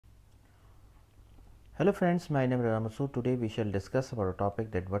Hello friends, my name is Ramasu. Today we shall discuss about a topic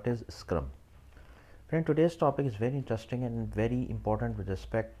that what is Scrum. Friend, today's topic is very interesting and very important with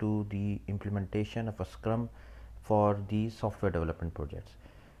respect to the implementation of a Scrum for the software development projects.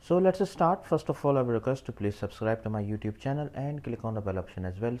 So let's start. First of all, I will request to please subscribe to my YouTube channel and click on the bell option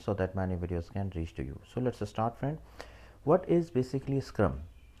as well so that my new videos can reach to you. So let's start, friend. What is basically Scrum?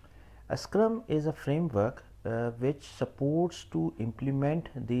 A Scrum is a framework which supports to implement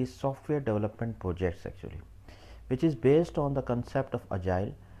the software development projects actually, which is based on the concept of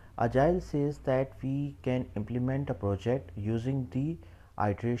Agile. Agile says that we can implement a project using the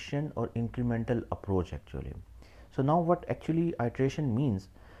iteration or incremental approach actually. So now what actually iteration means?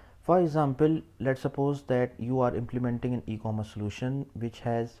 For example, let's suppose that you are implementing an e-commerce solution which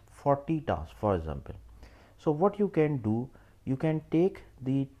has 40 tasks, for example. So what you can do, you can take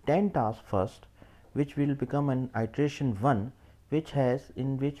the 10 tasks first, which will become an iteration 1,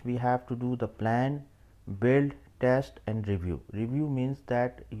 in which we have to do the plan, build, test and review. Review means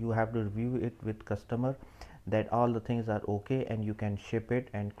that you have to review it with customer that all the things are okay and you can ship it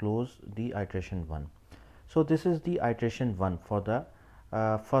and close the iteration 1. So this is the iteration 1 for the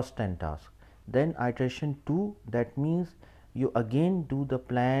first 10 tasks. Then iteration 2, that means you again do the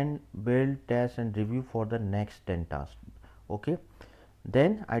plan, build, test and review for the next 10 tasks. Okay.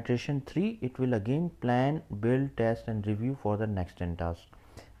 Then iteration 3, it will again plan, build, test and review for the next 10 tasks.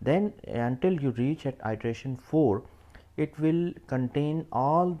 Then until you reach at iteration 4, it will contain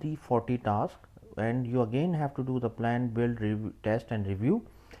all the 40 tasks and you again have to do the plan, build, review, test and review,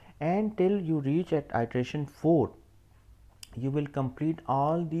 and till you reach at iteration 4, you will complete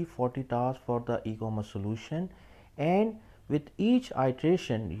all the 40 tasks for the e-commerce solution, and with each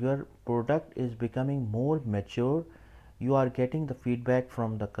iteration your product is becoming more mature. You are getting the feedback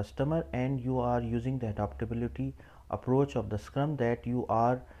from the customer and you are using the adaptability approach of the Scrum, that you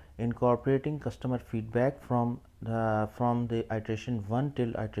are incorporating customer feedback from the iteration 1 till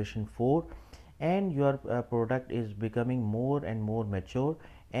iteration 4, and your product is becoming more and more mature,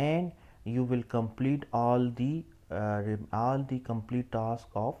 and you will complete all the complete task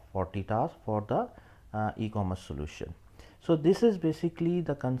of 40 tasks for the e-commerce solution. So this is basically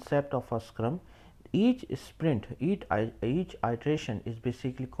the concept of a Scrum. Each sprint, each iteration is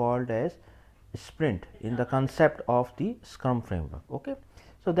basically called as sprint in the concept of the Scrum framework. Okay,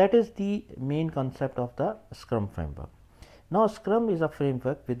 so that is the main concept of the Scrum framework. Now Scrum is a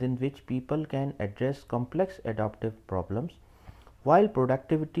framework within which people can address complex adaptive problems while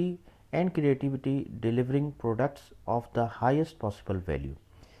productivity and creativity delivering products of the highest possible value.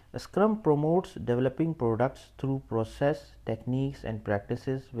 Scrum promotes developing products through process, techniques and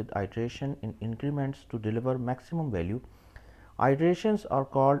practices with iteration in increments to deliver maximum value. Iterations are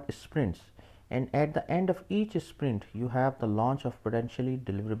called sprints, and at the end of each sprint you have the launch of potentially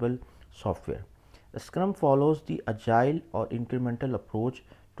deliverable software. Scrum follows the agile or incremental approach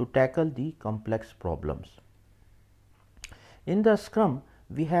to tackle the complex problems. In the Scrum,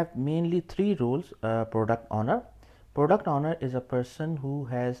 we have mainly three roles. Product owner. Product owner is a person who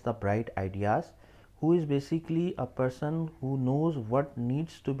has the bright ideas, who is basically a person who knows what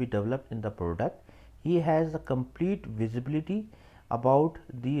needs to be developed in the product. He has the complete visibility about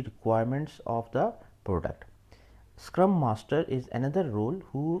the requirements of the product. Scrum Master is another role,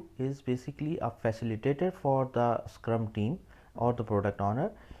 who is basically a facilitator for the Scrum team or the product owner.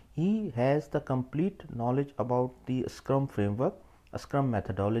 He has the complete knowledge about the Scrum framework, a Scrum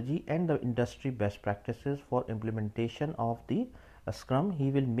methodology and the industry best practices for implementation of the Scrum.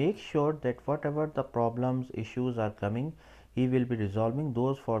 He will make sure that whatever the problems, issues are coming, he will be resolving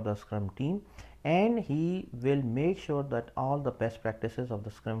those for the Scrum team, and he will make sure that all the best practices of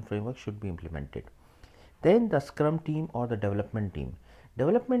the Scrum framework should be implemented. Then the Scrum team or the development team.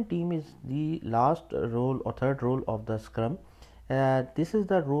 Development team is the last role or third role of the Scrum. This is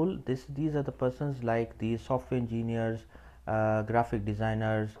the role, these are the persons like the software engineers, graphic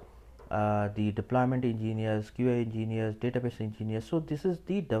designers, the deployment engineers, QA engineers, database engineers. So this is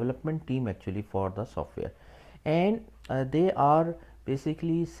the development team actually for the software, and they are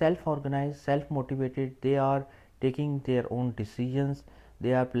basically self-organized, self-motivated. They are taking their own decisions,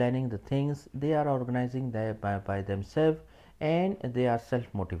 they are planning the things, they are organizing by themselves, and they are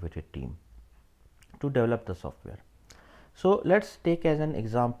self-motivated team to develop the software. So let's take as an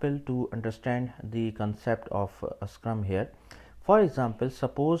example to understand the concept of a Scrum here. For example,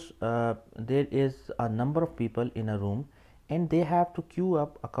 suppose there is a number of people in a room and they have to queue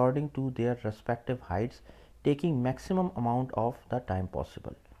up according to their respective heights, taking maximum amount of the time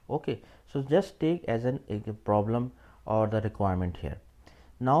possible. Okay, so just take as a problem or the requirement here.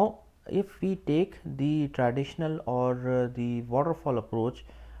 Now if we take the traditional or the waterfall approach,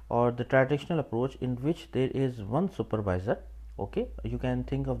 or the traditional approach in which there is one supervisor. Okay, you can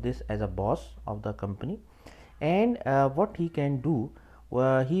think of this as a boss of the company, and what he can do,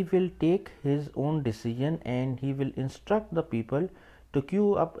 he will take his own decision and he will instruct the people to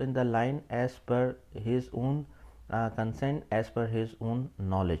queue up in the line as per his own consent, as per his own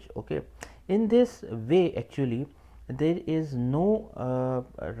knowledge. Okay, in this way actually there is no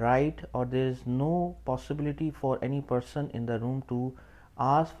right, or there is no possibility for any person in the room to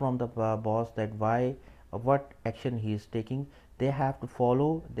ask from the boss that why, what action he is taking. They have to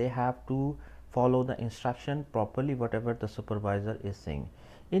follow, the instruction properly, whatever the supervisor is saying.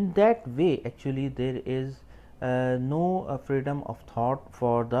 In that way actually there is no freedom of thought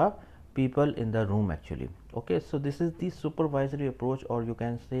for the people in the room actually. Okay, so this is the supervisory approach, or you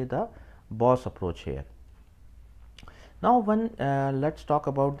can say the boss approach here. Now let's talk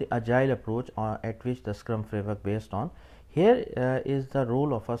about the agile approach at which the Scrum framework based on. Here is the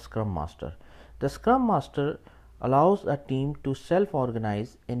role of a Scrum master. The Scrum master allows a team to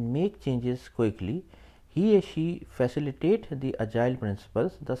self-organize and make changes quickly. He or she facilitate the agile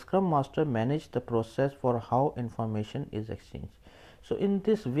principles. The Scrum master manage the process for how information is exchanged. So in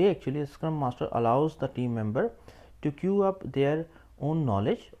this way actually Scrum master allows the team member to queue up their own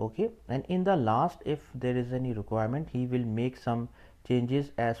knowledge. Okay, and in the last, if there is any requirement, he will make some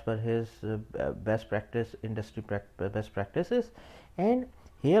changes as per his best practice, industry best practices. And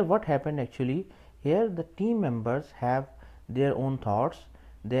here what happened actually, here the team members have their own thoughts,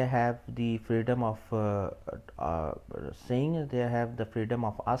 they have the freedom of saying, they have the freedom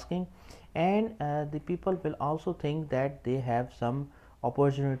of asking, and the people will also think that they have some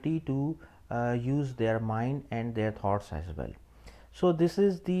opportunity to use their mind and their thoughts as well. So this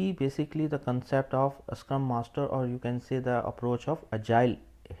is the basically the concept of a Scrum master, or you can say the approach of agile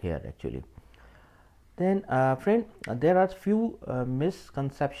here actually. Then friend, there are few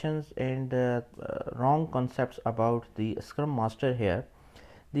misconceptions and wrong concepts about the Scrum master here.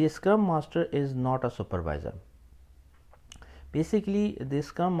 The Scrum master is not a supervisor. Basically the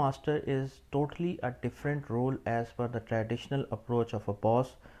Scrum master is totally a different role as per the traditional approach of a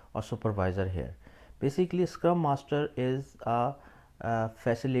boss or supervisor here. Basically Scrum master is a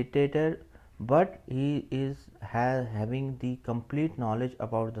facilitator, but he is having the complete knowledge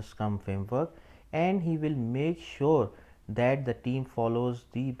about the Scrum framework, and he will make sure that the team follows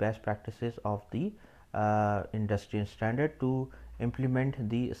the best practices of the industry standard to implement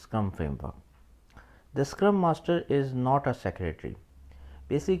the Scrum framework. The Scrum master is not a secretary.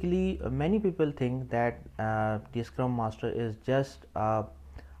 Basically many people think that the Scrum master is just a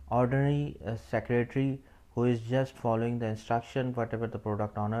ordinary secretary who is just following the instruction whatever the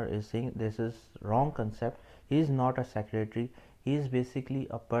product owner is saying. This is wrong concept. He is not a secretary. He is basically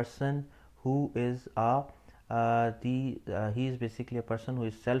a person who is he is basically a person who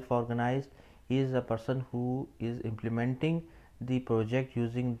is self-organized. He is a person who is implementing the project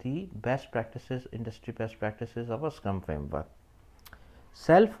using the best practices, industry best practices of a Scrum framework.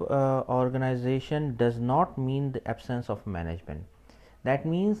 Self organization does not mean the absence of management. That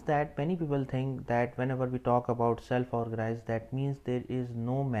means that many people think that whenever we talk about self-organized, that means there is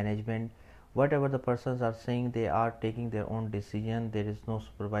no management. Whatever the persons are saying, they are taking their own decision. There is no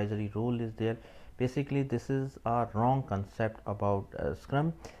supervisory role is there. Basically this is a wrong concept about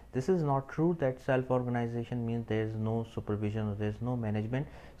Scrum. This is not true that self-organization means there is no supervision or there is no management.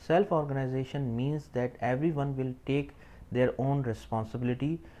 Self-organization means that everyone will take their own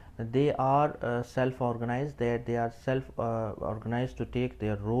responsibility. They are self-organized, they are self-organized to take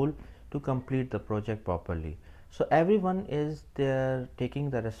their role to complete the project properly. So everyone is there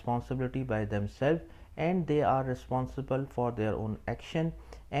taking the responsibility by themselves, and they are responsible for their own action,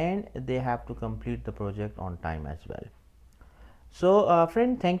 and they have to complete the project on time as well. So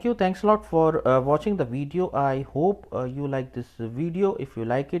friend, thanks a lot for watching the video. I hope you like this video. If you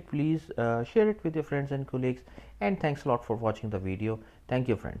like it, please share it with your friends and colleagues, and thanks a lot for watching the video. Thank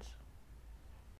you friends.